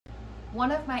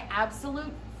One of my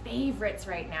absolute favorites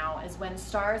right now is When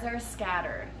Stars Are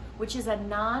Scattered, which is a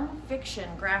non-fiction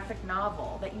graphic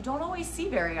novel that you don't always see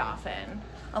very often.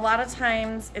 A lot of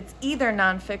times it's either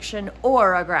non-fiction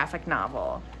or a graphic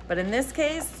novel, but in this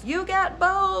case, you get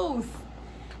both.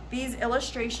 These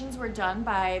illustrations were done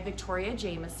by Victoria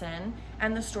Jamieson,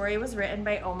 and the story was written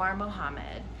by Omar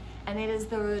Mohamed. And it is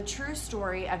the true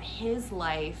story of his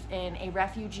life in a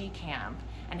refugee camp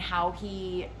and how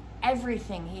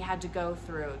everything he had to go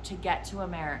through to get to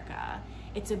America.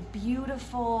 It's a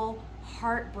beautiful,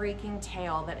 heartbreaking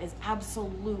tale that is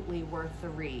absolutely worth the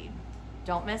read.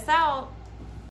 Don't miss out.